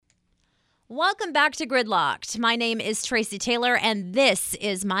Welcome back to Gridlocked. My name is Tracy Taylor, and this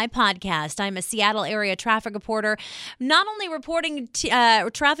is my podcast. I'm a Seattle area traffic reporter, not only reporting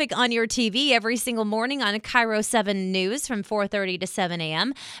traffic on your TV every single morning on KIRO 7 News from 4:30 to 7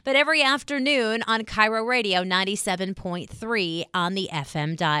 a.m., but every afternoon on KIRO Radio 97.3 on the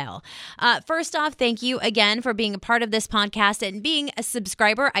FM dial. First off, thank you again for being a part of this podcast and being a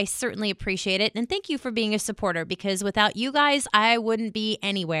subscriber. I certainly appreciate it, and thank you for being a supporter, because without you guys, I wouldn't be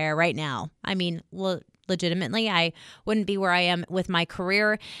anywhere right now. I mean, legitimately, I wouldn't be where I am with my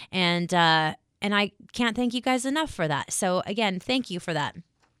career, and I can't thank you guys enough for that. So again, thank you for that.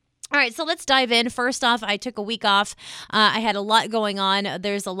 All right, so let's dive in. First off, I took a week off. I had a lot going on.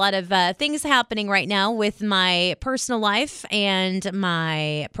 There's a lot of things happening right now with my personal life and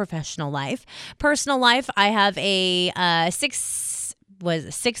my professional life. Personal life, I have a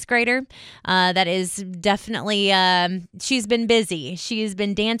sixth grader that is definitely she's been busy. She's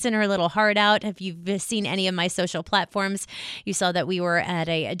been dancing her little heart out. If you've seen any of my social platforms, you saw that we were at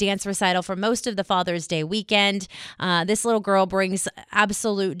a dance recital for most of the Father's Day weekend. This little girl brings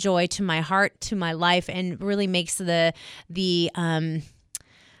absolute joy to my heart, to my life, and really makes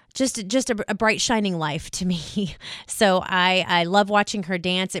just a bright, shining life to me. So I love watching her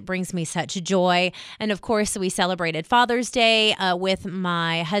dance. It brings me such joy. And of course, we celebrated Father's Day with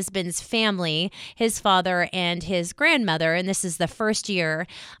my husband's family, his father and his grandmother. And this is the first year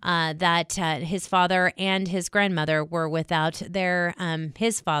that his father and his grandmother were without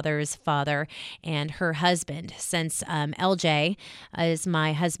his father's father and her husband, since LJ, as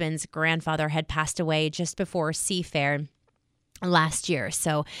my husband's grandfather, had passed away just before Seafair last year.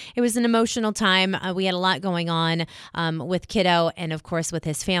 So it was an emotional time. We had a lot going on with kiddo and of course with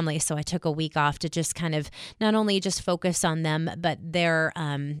his family. So I took a week off to just kind of not only just focus on them, but their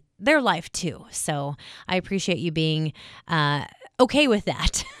life too. So I appreciate you being okay with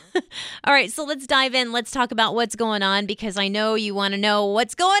that. All right, so let's dive in. Let's talk about what's going on, because I know you want to know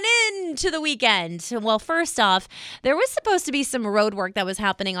what's going into the weekend. Well, first off, there was supposed to be some road work that was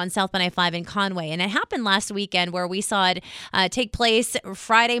happening on South Bend I-5 in Conway, and it happened last weekend, where we saw it take place early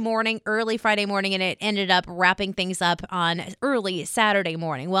Friday morning, and it ended up wrapping things up on early Saturday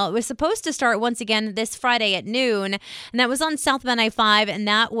morning. Well, it was supposed to start once again this Friday at noon, and that was on South Bend I-5, and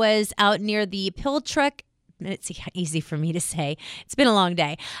that was out near the Pilchuck. It's easy for me to say. It's been a long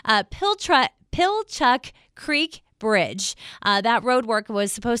day. Pilchuck Creek Bridge. That road work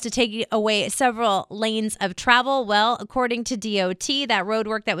was supposed to take away several lanes of travel. Well, according to DOT, that road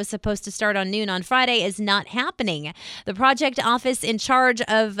work that was supposed to start on noon on Friday is not happening. The project office in charge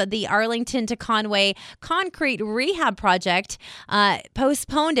of the Arlington to Conway concrete rehab project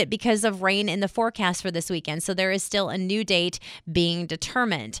postponed it because of rain in the forecast for this weekend. So there is still a new date being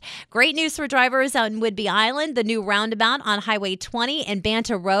determined. Great news for drivers out in Whidbey Island. The new roundabout on Highway 20 and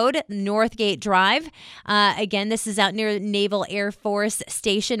Banta Road, Northgate Drive. Again, this is out near Naval Air Force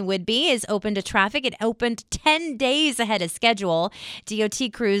Station Whidbey, is open to traffic. It opened 10 days ahead of schedule.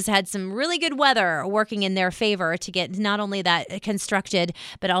 DOT crews had some really good weather working in their favor to get not only that constructed,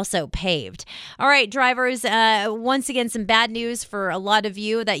 but also paved. All right, drivers, once again, some bad news for a lot of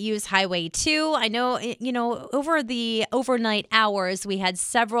you that use Highway 2. I know, over the overnight hours, we had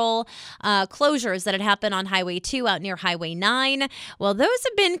several closures that had happened on Highway 2 out near Highway 9. Well, those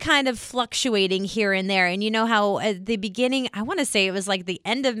have been kind of fluctuating here and there. And you know how at the beginning, I want to say it was like the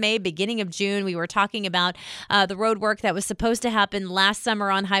end of May, beginning of June, we were talking about the road work that was supposed to happen last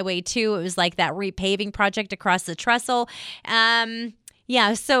summer on Highway 2. It was like that repaving project across the trestle.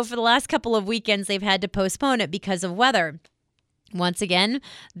 So for the last couple of weekends, they've had to postpone it because of weather. Once again,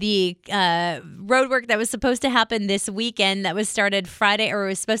 the road work that was supposed to happen this weekend, that was started Friday, or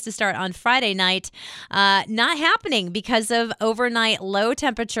was supposed to start on Friday night, not happening because of overnight low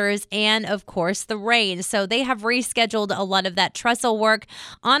temperatures and, of course, the rain. So they have rescheduled a lot of that trestle work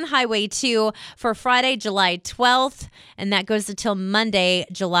on Highway 2 for Friday, July 12th, and that goes until Monday,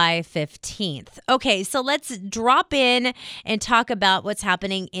 July 15th. Okay, so let's drop in and talk about what's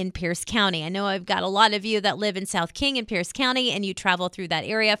happening in Pierce County. I know I've got a lot of you that live in South King and Pierce County, and you travel through that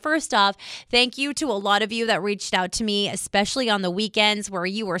area. First off, thank you to a lot of you that reached out to me, especially on the weekends where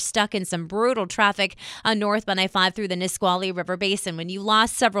you were stuck in some brutal traffic on North Bend I-5 through the Nisqually River Basin. When you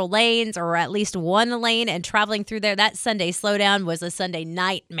lost several lanes, or at least one lane, and traveling through there, that Sunday slowdown was a Sunday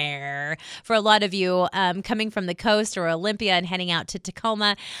nightmare for a lot of you coming from the coast or Olympia and heading out to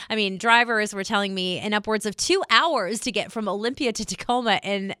Tacoma. I mean, drivers were telling me in upwards of 2 hours to get from Olympia to Tacoma,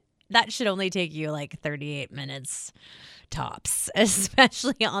 and that should only take you like 38 minutes. tops,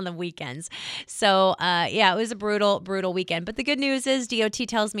 especially on the weekends. So, yeah, it was a brutal weekend. But the good news is DOT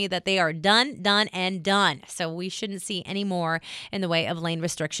tells me that they are done, and done. So we shouldn't see any more in the way of lane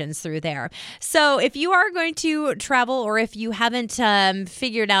restrictions through there. So if you are going to travel, or if you haven't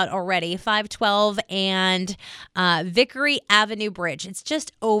figured out already, 512 and Vickery Avenue Bridge, it's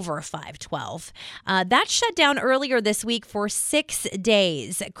just over 512. That shut down earlier this week for 6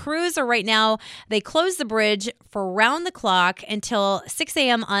 days. Crews are right now, they close the bridge for round the clock until 6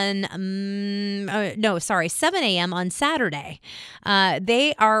 a.m. on, 7 a.m. on Saturday.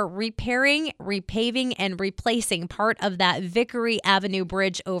 They are repairing, repaving, and replacing part of that Vickery Avenue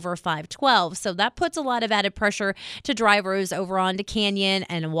Bridge over 512. So that puts a lot of added pressure to drivers over onto Canyon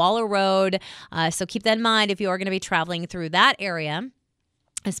and Waller Road. So keep that in mind if you are going to be traveling through that area,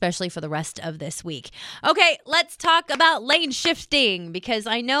 especially for the rest of this week. Okay, let's talk about lane shifting, because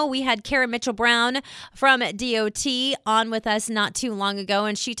I know we had Karen Mitchell-Brown from DOT on with us not too long ago,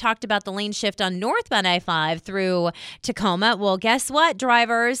 and she talked about the lane shift on northbound I-5 through Tacoma. Well, guess what,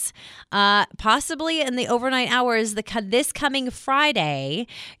 drivers? Possibly in the overnight hours this coming Friday,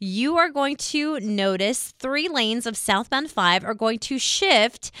 you are going to notice 3 lanes of southbound 5 are going to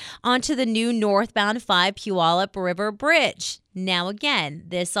shift onto the new northbound 5 Puyallup River Bridge. Now, again,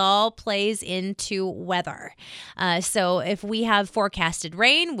 this all plays into weather. So if we have forecasted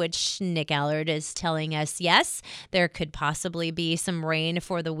rain, which Nick Allard is telling us, yes, there could possibly be some rain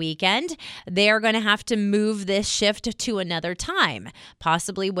for the weekend, they're going to have to move this shift to another time,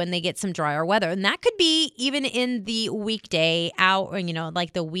 possibly when they get some drier weather. And that could be even in the weekday hour,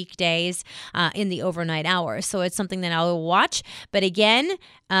 like the weekdays in the overnight hours. So it's something that I will watch. But again,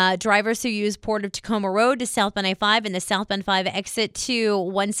 drivers who use Port of Tacoma Road to southbound I-5 and the southbound 5 exit to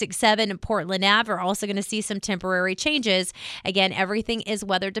 167 Portland Ave are also going to see some temporary changes. Again, everything is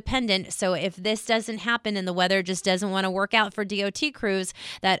weather dependent. So if this doesn't happen and the weather just doesn't want to work out for DOT crews,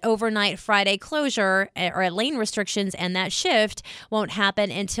 that overnight Friday closure or lane restrictions and that shift won't happen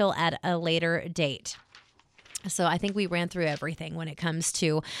until at a later date. So I think we ran through everything when it comes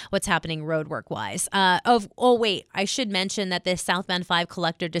to what's happening roadwork wise. I should mention that the southbound 5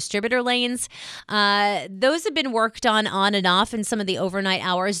 collector distributor lanes, those have been worked on and off in some of the overnight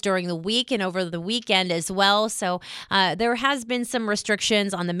hours during the week and over the weekend as well. So there has been some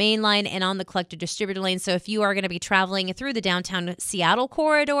restrictions on the main line and on the collector distributor lane. So if you are going to be traveling through the downtown Seattle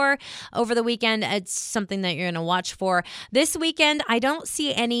corridor over the weekend, it's something that you're going to watch for. This weekend, I don't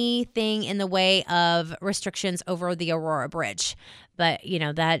see anything in the way of restrictions over the Aurora Bridge. But,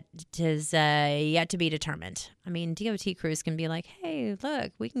 that is yet to be determined. I mean, DOT crews can be like, hey,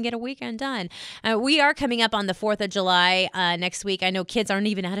 look, we can get a weekend done. We are coming up on the 4th of July next week. I know kids aren't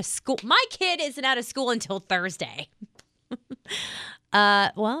even out of school. My kid isn't out of school until Thursday.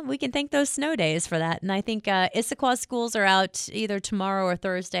 Well, we can thank those snow days for that. And I think Issaquah schools are out either tomorrow or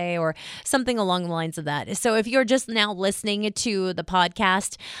Thursday or something along the lines of that. So if you're just now listening to the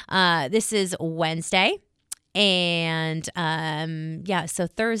podcast, this is Wednesday. And so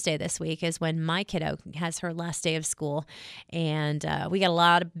Thursday this week is when my kiddo has her last day of school. And we got a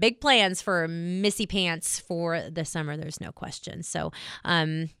lot of big plans for Missy Pants for the summer. There's no question. So,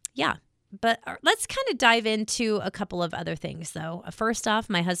 But let's kind of dive into a couple of other things, though. First off,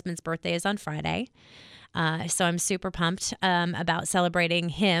 my husband's birthday is on Friday. So I'm super pumped about celebrating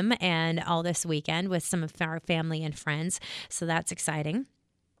him and all this weekend with some of our family and friends. So that's exciting.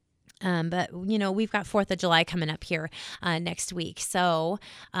 But, we've got 4th of July coming up here next week. So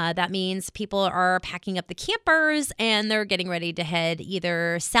that means people are packing up the campers and they're getting ready to head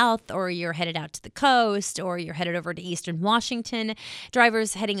either south, or you're headed out to the coast, or you're headed over to Eastern Washington.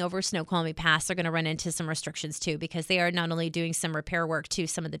 Drivers heading over Snoqualmie Pass are going to run into some restrictions too, because they are not only doing some repair work to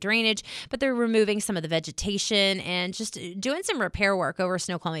some of the drainage, but they're removing some of the vegetation and just doing some repair work over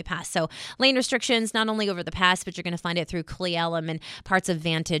Snoqualmie Pass. So lane restrictions, not only over the pass, but you're going to find it through Cle Elum and parts of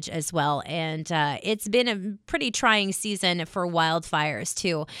Vantage as well. And it's been a pretty trying season for wildfires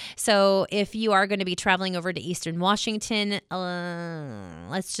too. So if you are going to be traveling over to Eastern Washington,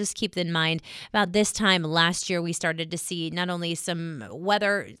 let's just keep in mind about this time last year, we started to see not only some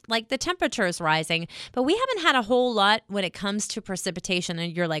weather, like the temperatures rising, but we haven't had a whole lot when it comes to precipitation.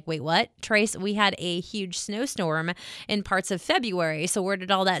 And you're like, wait, what? Trace, we had a huge snowstorm in parts of February. So where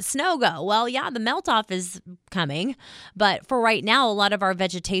did all that snow go? Well, yeah, the melt off is coming. But for right now, a lot of our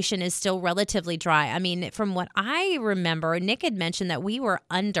vegetation is still relatively dry. I mean, from what I remember, Nick had mentioned that we were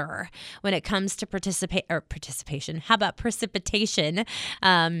under when it comes to participation. How about precipitation?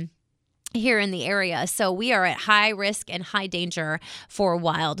 here in the area. So we are at high risk and high danger for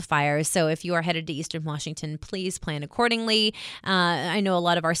wildfires. So if you are headed to Eastern Washington, please plan accordingly. I know a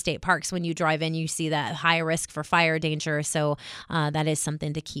lot of our state parks, when you drive in, you see that high risk for fire danger. So that is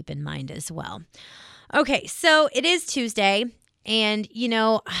something to keep in mind as well. Okay, so it is Tuesday, and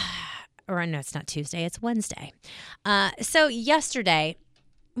or no, it's not Tuesday, it's Wednesday. So yesterday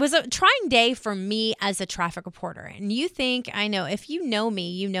was a trying day for me as a traffic reporter. And I know, if you know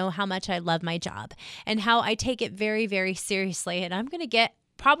me, you know how much I love my job and how I take it very, very seriously. And I'm going to get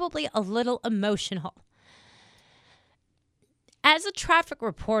probably a little emotional. As a traffic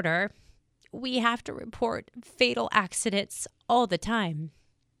reporter, we have to report fatal accidents all the time.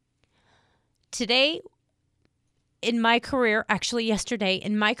 Today, in my career, actually yesterday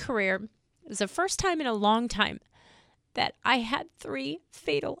in my career, it was the first time in a long time that I had 3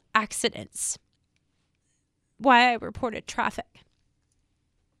 fatal accidents while I reported traffic.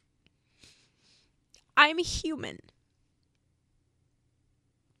 I'm human,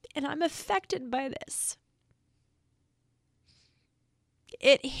 and I'm affected by this.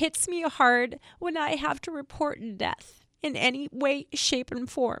 It hits me hard when I have to report death in any way, shape, and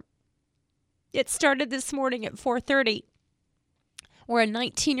form. It started this morning at 4:30. Where a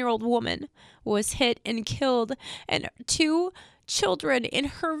 19-year-old woman was hit and killed, and 2 children in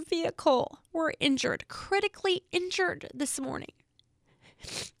her vehicle were injured, critically injured this morning.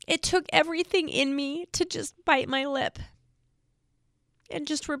 It took everything in me to just bite my lip and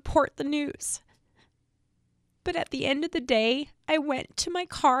just report the news. But at the end of the day, I went to my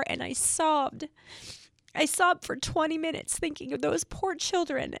car and I sobbed. I sobbed for 20 minutes thinking of those poor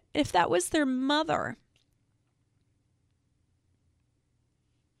children, if that was their mother.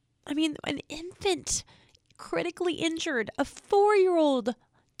 I mean, an infant critically injured, a 4-year-old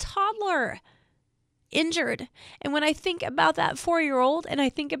toddler injured. And when I think about that 4-year-old and I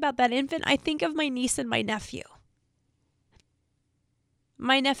think about that infant, I think of my niece and my nephew.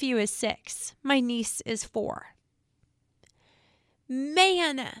 My nephew is 6. My niece is 4.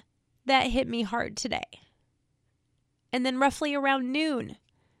 Man, that hit me hard today. And then roughly around noon,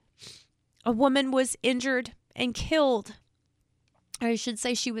 a woman was injured and killed. Or I should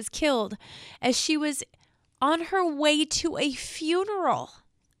say she was killed as she was on her way to a funeral.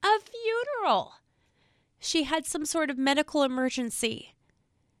 A funeral. She had some sort of medical emergency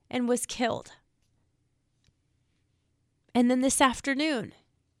and was killed. And then this afternoon,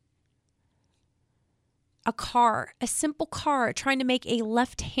 a simple car trying to make a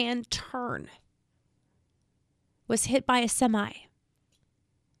left-hand turn was hit by a semi,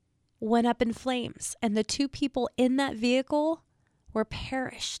 went up in flames, and the 2 people in that vehicle were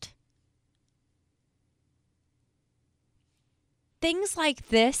perished. Things like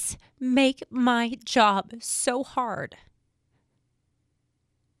this make my job so hard.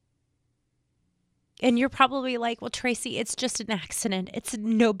 And you're probably like, well, Tracy, it's just an accident. It's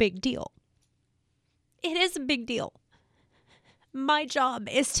no big deal. It is a big deal. My job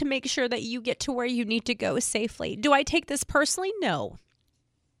is to make sure that you get to where you need to go safely. Do I take this personally? No.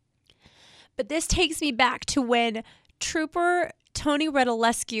 But this takes me back to when Trooper Tony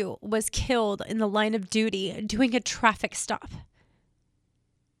Redalescu was killed in the line of duty doing a traffic stop.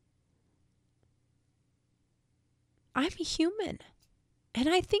 I'm human, and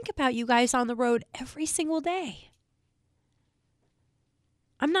I think about you guys on the road every single day.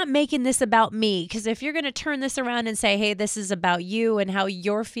 I'm not making this about me, because if you're going to turn this around and say, hey, this is about you and how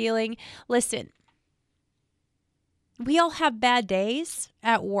you're feeling, listen, we all have bad days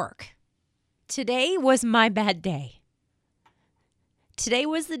at work. Today was my bad day. Today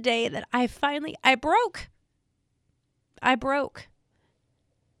was the day that I broke. I broke.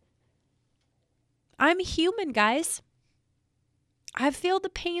 I'm human, guys. I feel the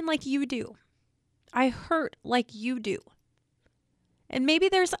pain like you do. I hurt like you do. And maybe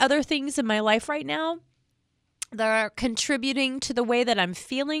there's other things in my life right now that are contributing to the way that I'm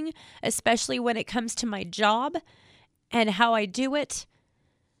feeling, especially when it comes to my job and how I do it.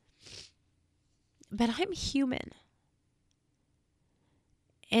 But I'm human.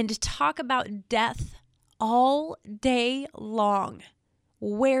 And to talk about death all day long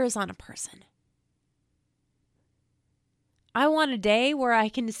wears on a person. I want a day where I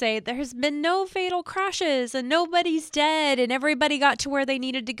can say there's been no fatal crashes and nobody's dead and everybody got to where they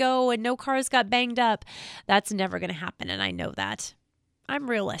needed to go and no cars got banged up. That's never going to happen, and I know that. I'm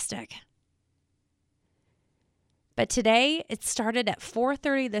realistic. But today, it started at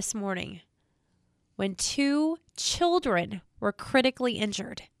 4:30 this morning when 2 children were critically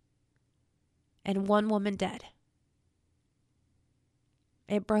injured and 1 woman dead.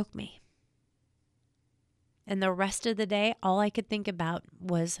 It broke me. And the rest of the day, all I could think about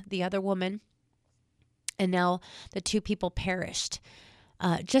was the other woman. And now the two people perished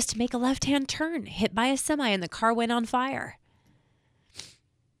just to make a left-hand turn, hit by a semi, and the car went on fire.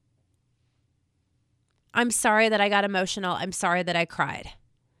 I'm sorry that I got emotional. I'm sorry that I cried.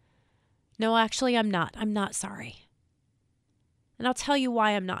 No, actually, I'm not. I'm not sorry. And I'll tell you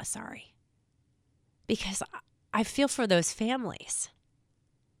why I'm not sorry. Because I feel for those families.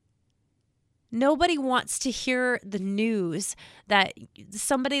 Nobody wants to hear the news that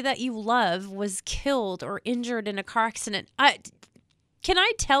somebody that you love was killed or injured in a car accident. Can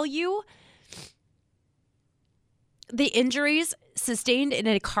I tell you the injuries sustained in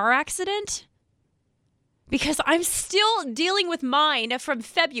a car accident? Because I'm still dealing with mine from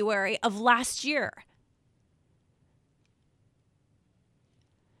February of last year.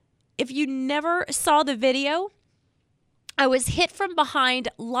 If you never saw the video, I was hit from behind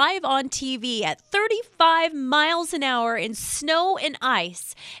live on TV at 35 miles an hour in snow and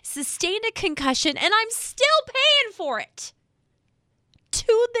ice, sustained a concussion, and I'm still paying for it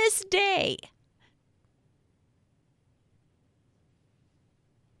to this day.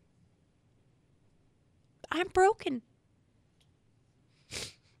 I'm broken.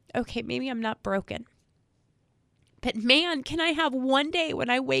 Okay, maybe I'm not broken. But man, can I have one day when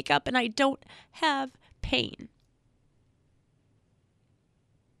I wake up and I don't have pain?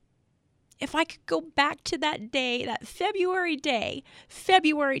 If I could go back to that day, that February day,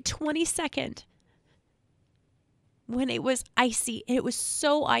 February 22nd, when it was icy, it was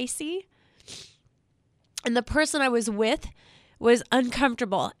so icy, and the person I was with was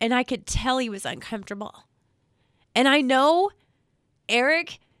uncomfortable, and I could tell he was uncomfortable. And I know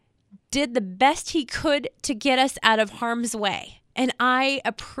Eric did the best he could to get us out of harm's way. And I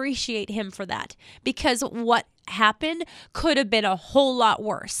appreciate him for that, because what happened could have been a whole lot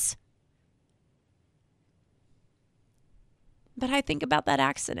worse. But I think about that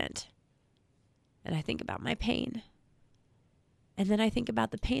accident, and I think about my pain. And then I think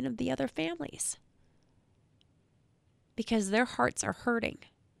about the pain of the other families, because their hearts are hurting.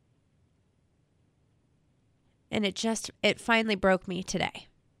 And it finally broke me today.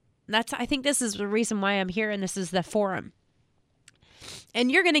 I think this is the reason why I'm here, and this is the forum.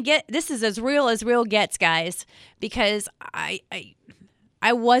 And you're going to get, this is as real gets, guys, because I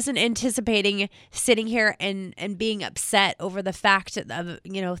wasn't anticipating sitting here and being upset over the fact of,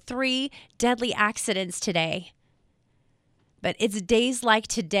 3 deadly accidents today. But it's days like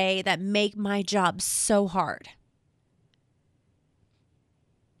today that make my job so hard.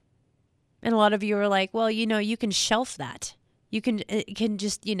 And a lot of you are like, well, you can shelf that. You can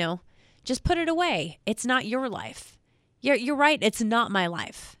just, just put it away. It's not your life. You're right. It's not my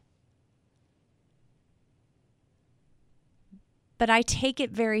life. But I take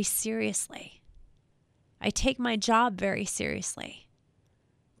it very seriously. I take my job very seriously,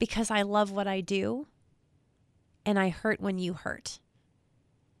 because I love what I do, and I hurt when you hurt.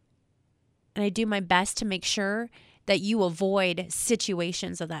 And I do my best to make sure that you avoid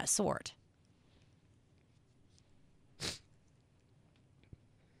situations of that sort.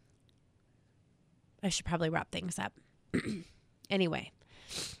 I should probably wrap things up. Anyway,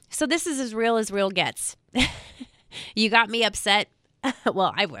 so this is as real gets. You got me upset.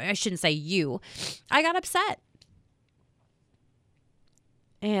 Well, I shouldn't say you. I got upset.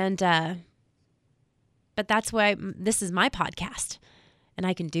 And, but that's why this is my podcast, and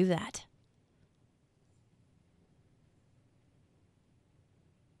I can do that.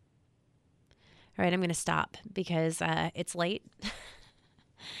 All right, I'm going to stop because it's late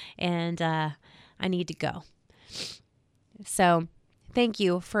and I need to go. So thank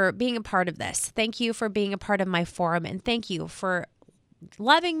you for being a part of this. Thank you for being a part of my forum, and thank you for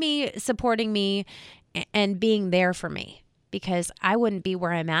loving me, supporting me, and being there for me, because I wouldn't be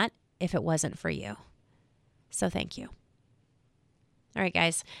where I'm at if it wasn't for you. So thank you. All right,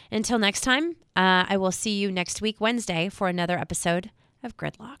 guys. Until next time, I will see you next week, Wednesday, for another episode of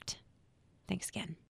Gridlocked. Thanks again.